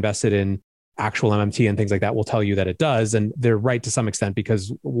heavily invested in actual MMT and things like that will tell you that it does. And they're right to some extent,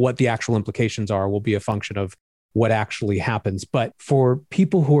 because what the actual implications are will be a function of what actually happens. But for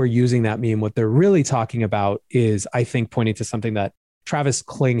people who are using that meme, what they're really talking about is, I think, pointing to something that Travis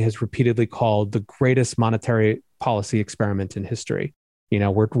Kling has repeatedly called the greatest monetary policy experiment in history.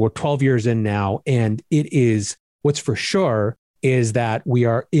 We're 12 years in now, and it is, what's for sure is that we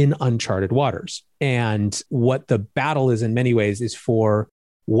are in uncharted waters. And what the battle is in many ways is for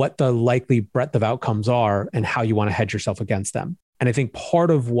what the likely breadth of outcomes are and how you want to hedge yourself against them. And I think part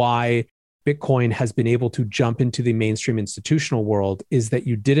of why Bitcoin has been able to jump into the mainstream institutional world is that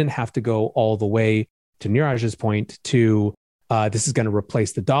you didn't have to go all the way, to Neeraj's point, to this is going to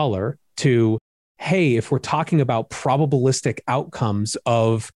replace the dollar, to, hey, if we're talking about probabilistic outcomes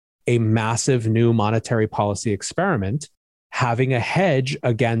of a massive new monetary policy experiment, having a hedge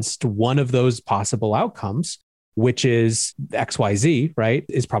against one of those possible outcomes, which is XYZ, right,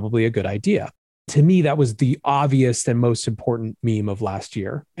 is probably a good idea. To me, that was the obvious and most important meme of last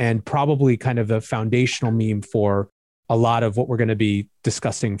year, and probably kind of the foundational meme for a lot of what we're going to be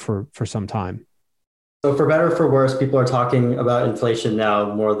discussing for some time. So for better or for worse, people are talking about inflation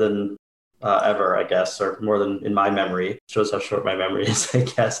now more than ever, I guess, or more than in my memory. Shows how short my memory is, I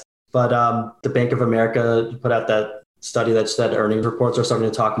guess. But the Bank of America put out that study that said earnings reports are starting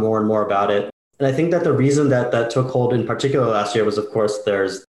to talk more and more about it. And I think that the reason that took hold in particular last year was, of course, there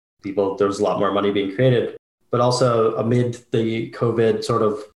was a lot more money being created, but also amid the COVID sort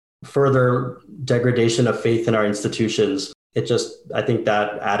of further degradation of faith in our institutions, I think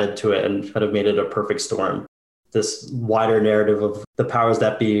that added to it and kind of made it a perfect storm. This wider narrative of the powers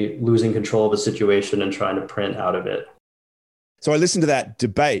that be losing control of the situation and trying to print out of it. So I listened to that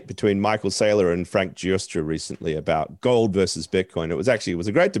debate between Michael Saylor and Frank Giustra recently about gold versus Bitcoin. It was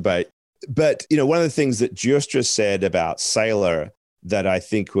a great debate. But, one of the things that Giustra said about Saylor that I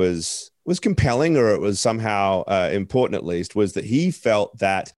think was compelling, or it was somehow important at least, was that he felt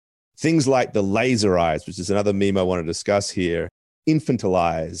that things like the laser eyes, which is another meme I want to discuss here,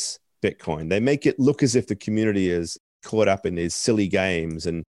 infantilize Bitcoin. They make it look as if the community is caught up in these silly games.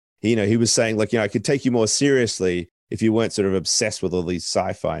 And, he was saying, I could take you more seriously if you weren't sort of obsessed with all these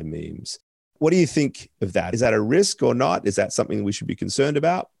sci-fi memes. What do you think of that? Is that a risk or not? Is that something we should be concerned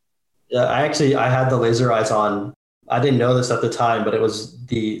about? Yeah, I had the laser eyes on. I didn't know this at the time, but it was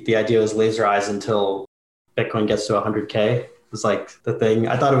the idea was laser eyes until Bitcoin gets to 100K. It was like the thing.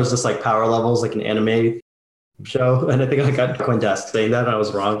 I thought it was just like power levels, like an anime show. And I think I got CoinDesk saying that and I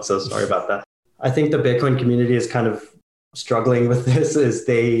was wrong. So sorry about that. I think the Bitcoin community is kind of struggling with this.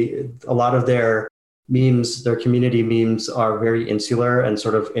 A lot of their memes, their community memes are very insular and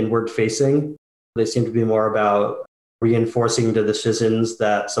sort of inward facing. They seem to be more about reinforcing the decisions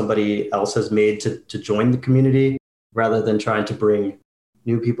that somebody else has made to join the community, rather than trying to bring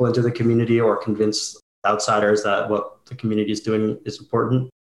new people into the community or convince outsiders that what the community is doing is important.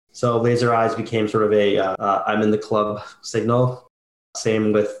 So laser eyes became sort of a I'm in the club signal.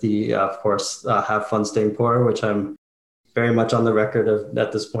 Same with the, of course, have fun staying poor, which I'm very much on the record of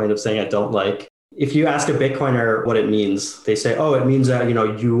at this point of saying I don't like. If you ask a Bitcoiner what it means, they say, oh, it means that,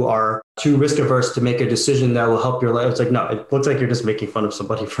 you are too risk averse to make a decision that will help your life. It's like, no, it looks like you're just making fun of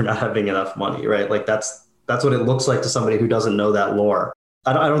somebody for not having enough money, right? Like that's what it looks like to somebody who doesn't know that lore.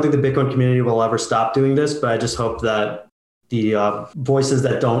 I don't think the Bitcoin community will ever stop doing this, but I just hope that the voices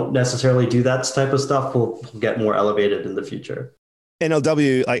that don't necessarily do that type of stuff will get more elevated in the future.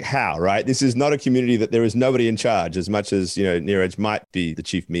 NLW, like how, right? This is not a community that there is nobody in charge, as much as, NearEdge might be the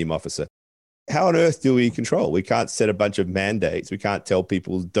chief meme officer. How on earth do we control? We can't set a bunch of mandates. We can't tell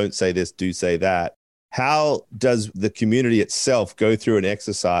people, don't say this, do say that. How does the community itself go through an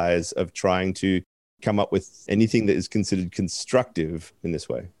exercise of trying to come up with anything that is considered constructive in this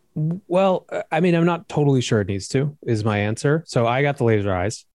way? Well, I'm not totally sure it needs to, is my answer. So I got the laser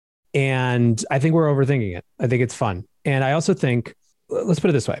eyes and I think we're overthinking it. I think it's fun. And I also think, let's put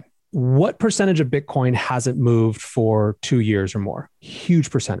it this way. What percentage of Bitcoin hasn't moved for 2 years or more? Huge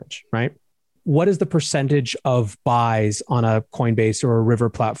percentage, right? What is the percentage of buys on a Coinbase or a River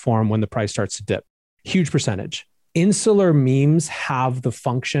platform when the price starts to dip? Huge percentage. Insular memes have the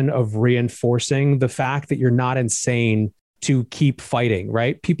function of reinforcing the fact that you're not insane to keep fighting,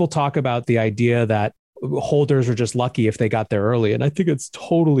 right? People talk about the idea that holders are just lucky if they got there early. And I think it's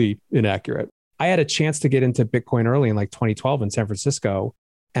totally inaccurate. I had a chance to get into Bitcoin early in like 2012 in San Francisco,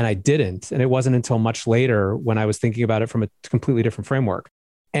 and I didn't. And it wasn't until much later when I was thinking about it from a completely different framework.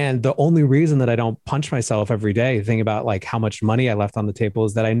 And the only reason that I don't punch myself every day thinking about like how much money I left on the table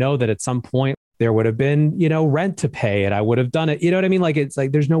is that I know that at some point there would have been, rent to pay and I would have done it. You know what I mean? Like, it's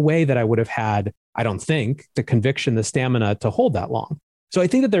like, there's no way that I would have had, I don't think, the conviction, the stamina to hold that long. So I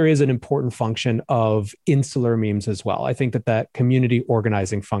think that there is an important function of insular memes as well. I think that community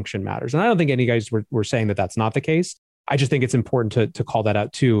organizing function matters. And I don't think any guys were saying that that's not the case. I just think it's important to call that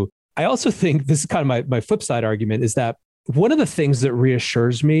out too. I also think this is kind of my flip side argument is that one of the things that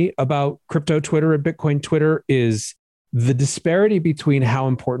reassures me about crypto Twitter and Bitcoin Twitter is the disparity between how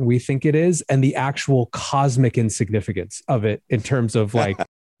important we think it is and the actual cosmic insignificance of it in terms of like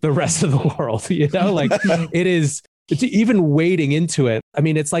the rest of the world, like it's even wading into it. I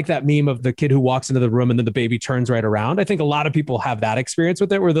mean, it's like that meme of the kid who walks into the room and then the baby turns right around. I think a lot of people have that experience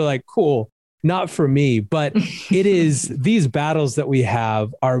with it where they're like, cool, not for me, but it is these battles that we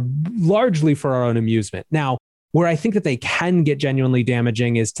have are largely for our own amusement. Now, where I think that they can get genuinely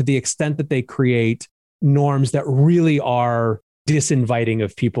damaging is to the extent that they create norms that really are disinviting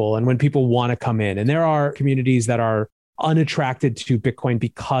of people. And when people want to come in, and there are communities that are unattracted to Bitcoin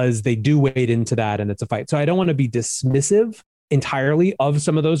because they do wade into that and it's a fight. So I don't want to be dismissive entirely of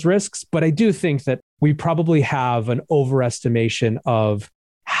some of those risks, but I do think that we probably have an overestimation of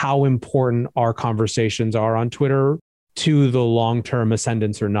how important our conversations are on Twitter to the long-term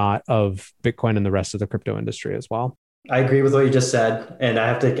ascendance or not of Bitcoin and the rest of the crypto industry as well. I agree with what you just said. And I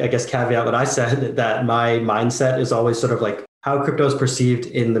have to, I guess, caveat what I said, that my mindset is always sort of like how crypto is perceived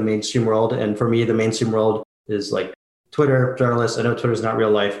in the mainstream world. And for me, the mainstream world is like Twitter, journalists. I know Twitter's not real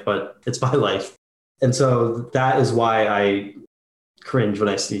life, but it's my life. And so that is why I cringe when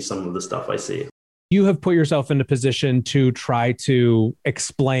I see some of the stuff I see. You have put yourself in a position to try to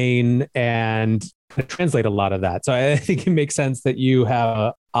explain and translate a lot of that. So I think it makes sense that you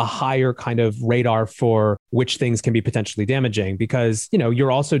have a higher kind of radar for which things can be potentially damaging, because, you know,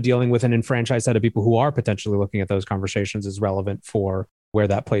 you're also dealing with an enfranchised set of people who are potentially looking at those conversations as relevant for where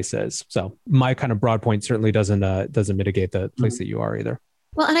that place is. So my kind of broad point certainly doesn't mitigate the place that you are either.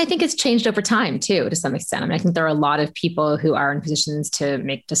 Well, and I think it's changed over time too, to some extent. I mean, I think there are a lot of people who are in positions to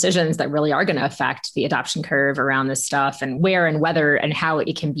make decisions that really are going to affect the adoption curve around this stuff and where and whether and how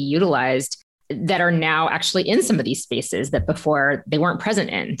it can be utilized, that are now actually in some of these spaces that before they weren't present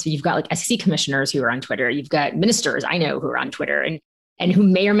in. So you've got like SEC commissioners who are on Twitter. You've got ministers I know who are on Twitter and who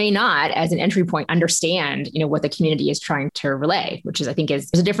may or may not, as an entry point, understand, you know, what the community is trying to relay, which is, I think, there's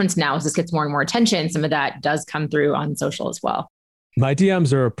a difference now as this gets more and more attention. Some of that does come through on social as well. My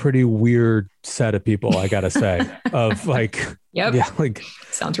DMs are a pretty weird set of people, I gotta say, of like, yep. Yeah, like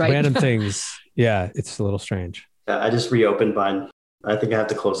sounds right. Random things. Yeah, it's a little strange. I just reopened mine. I think I have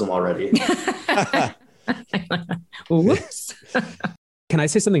to close them already. Whoops. Can I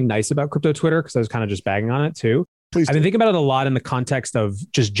say something nice about crypto Twitter? Because I was kind of just bagging on it too. Please. I've been thinking about it a lot in the context of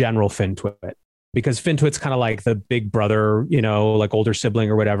just general FinTwit, because FinTwit's kind of like the big brother, you know, like older sibling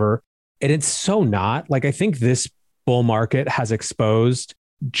or whatever. And it's so not. Like, I think this bull market has exposed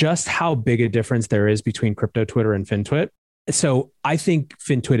just how big a difference there is between crypto Twitter and FinTwit. So I think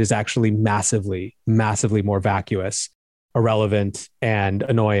FinTwit is actually massively, massively more vacuous, irrelevant, and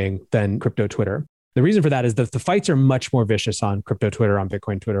annoying than crypto Twitter. The reason for that is that the fights are much more vicious on crypto Twitter, on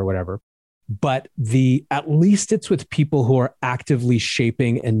Bitcoin Twitter, whatever. But at least it's with people who are actively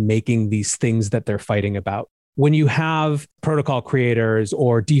shaping and making these things that they're fighting about. When you have protocol creators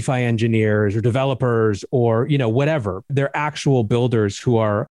or DeFi engineers or developers or, you know, whatever, they're actual builders who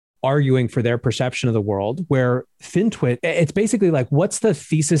are arguing for their perception of the world, where FinTwit, it's basically like, what's the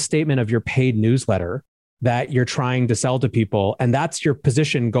thesis statement of your paid newsletter that you're trying to sell to people? And that's your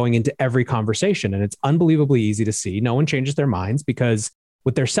position going into every conversation. And it's unbelievably easy to see. No one changes their minds because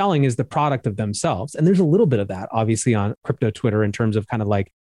what they're selling is the product of themselves. And there's a little bit of that, obviously, on crypto Twitter in terms of kind of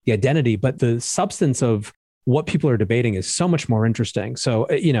like the identity, but the substance of what people are debating is so much more interesting. So,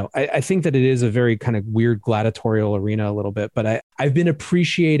 you know, I think that it is a very kind of weird gladiatorial arena a little bit, but I've been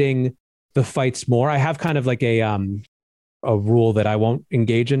appreciating the fights more. I have kind of like a rule that I won't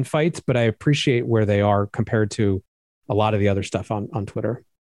engage in fights, but I appreciate where they are compared to a lot of the other stuff on Twitter.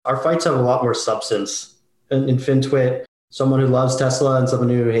 Our fights have a lot more substance. In FinTwit, someone who loves Tesla and someone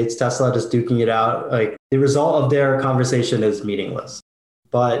who hates Tesla just duking it out, like the result of their conversation is meaningless.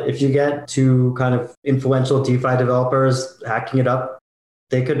 But if you get to kind of influential DeFi developers hacking it up,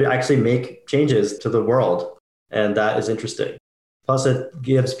 they could actually make changes to the world. And that is interesting. Plus, it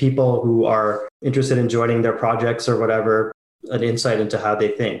gives people who are interested in joining their projects or whatever an insight into how they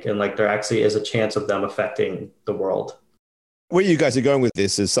think. And like there actually is a chance of them affecting the world. Where you guys are going with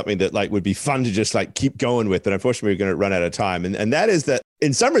this is something that like would be fun to just like keep going with, but unfortunately we're going to run out of time. And that is that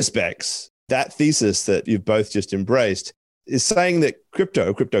in some respects, that thesis that you've both just embraced is saying that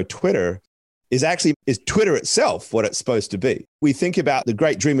crypto Twitter is Twitter itself what it's supposed to be. We think about the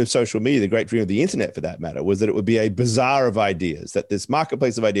great dream of social media, the great dream of the internet for that matter, was that it would be a bazaar of ideas, that this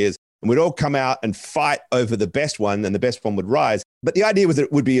marketplace of ideas, and we'd all come out and fight over the best one and the best one would rise. But the idea was that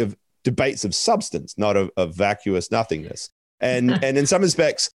it would be of debates of substance, not of vacuous nothingness. And in some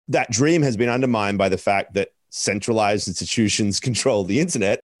respects, that dream has been undermined by the fact that centralized institutions control the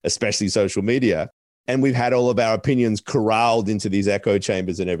internet, especially social media. And we've had all of our opinions corralled into these echo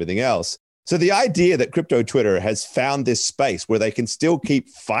chambers and everything else. So the idea that crypto Twitter has found this space where they can still keep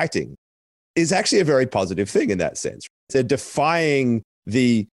fighting is actually a very positive thing in that sense. They're defying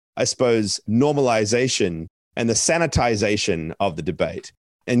the, I suppose, normalization and the sanitization of the debate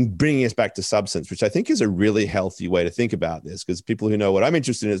and bringing us back to substance, which I think is a really healthy way to think about this, because people who know what I'm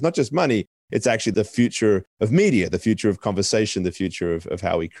interested in is not just money, it's actually the future of media, the future of conversation, the future of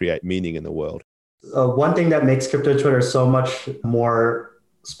how we create meaning in the world. One thing that makes crypto Twitter so much more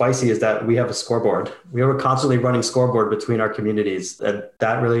spicy is that we have a scoreboard. We are constantly running scoreboard between our communities, and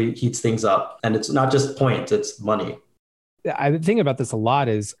that really heats things up. And it's not just points, it's money. I think about this a lot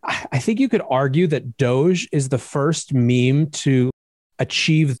is I think you could argue that Doge is the first meme to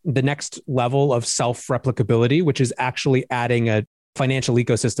achieve the next level of self-replicability, which is actually adding a financial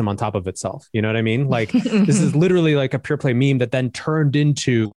ecosystem on top of itself. You know what I mean? Like this is literally like a pure play meme that then turned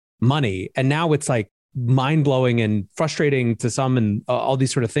into money. And now it's like mind-blowing and frustrating to some and all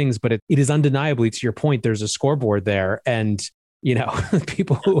these sort of things, but it is undeniably, to your point, there's a scoreboard there. And, you know,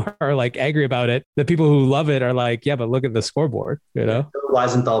 people who are like angry about it, the people who love it are like, yeah, but look at the scoreboard, you know?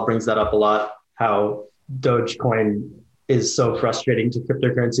 Weisenthal brings that up a lot, how Dogecoin is so frustrating to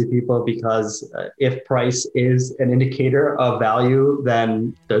cryptocurrency people because if price is an indicator of value,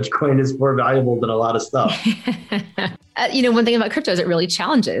 then Dogecoin is more valuable than a lot of stuff. One thing about crypto is it really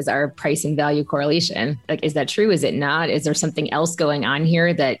challenges our price and value correlation. Like, is that true? Is it not? Is there something else going on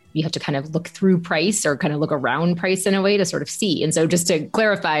here that you have to kind of look through price or kind of look around price in a way to sort of see? And so just to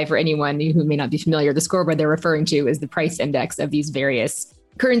clarify for anyone who may not be familiar, the scoreboard they're referring to is the price index of these various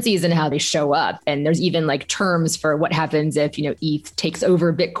currencies and how they show up. And there's even like terms for what happens if, ETH takes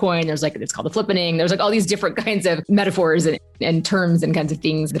over Bitcoin. There's like, it's called the flippening. There's like all these different kinds of metaphors and terms and kinds of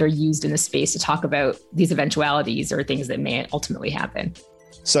things that are used in the space to talk about these eventualities or things that may ultimately happen.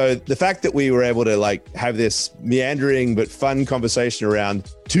 So the fact that we were able to have this meandering but fun conversation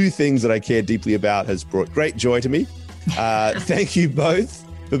around two things that I care deeply about has brought great joy to me. Thank you both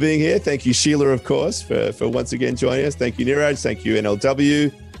for being here. Thank you, Sheila, of course, for once again joining us. Thank you, Neeraj. Thank you,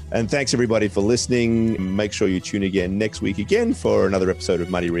 NLW. And thanks, everybody, for listening. Make sure you tune again next week again for another episode of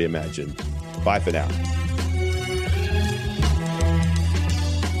Money Reimagined. Bye for now.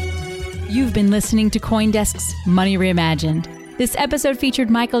 You've been listening to CoinDesk's Money Reimagined. This episode featured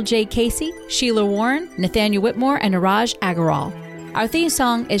Michael J. Casey, Sheila Warren, Nathaniel Whitmore, and Neeraj Agarwal. Our theme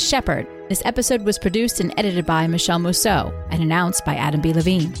song is Shepherd. This episode was produced and edited by Michelle Mousseau and announced by Adam B.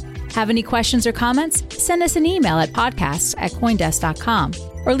 Levine. Have any questions or comments? Send us an email at podcasts@coindesk.com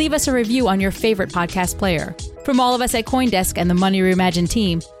or leave us a review on your favorite podcast player. From all of us at CoinDesk and the Money Reimagined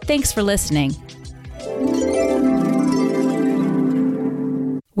team, thanks for listening.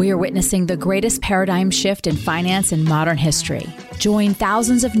 We are witnessing the greatest paradigm shift in finance in modern history. Join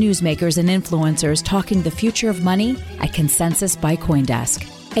thousands of newsmakers and influencers talking the future of money at Consensus by CoinDesk.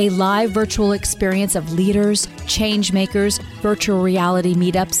 A live virtual experience of leaders, change makers, virtual reality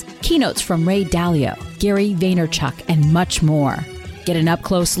meetups, keynotes from Ray Dalio, Gary Vaynerchuk, and much more. Get an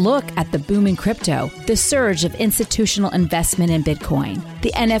up-close look at the boom in crypto, the surge of institutional investment in Bitcoin,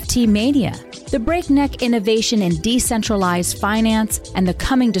 the NFT mania, the breakneck innovation in decentralized finance, and the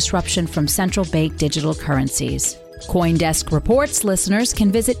coming disruption from central bank digital currencies. CoinDesk Reports listeners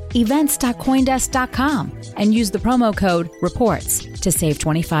can visit events.coindesk.com and use the promo code REPORTS to save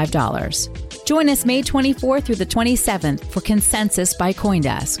 $25. Join us May 24th through the 27th for Consensus by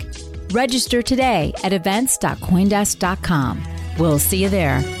CoinDesk. Register today at events.coindesk.com. We'll see you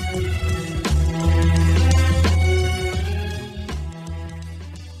there.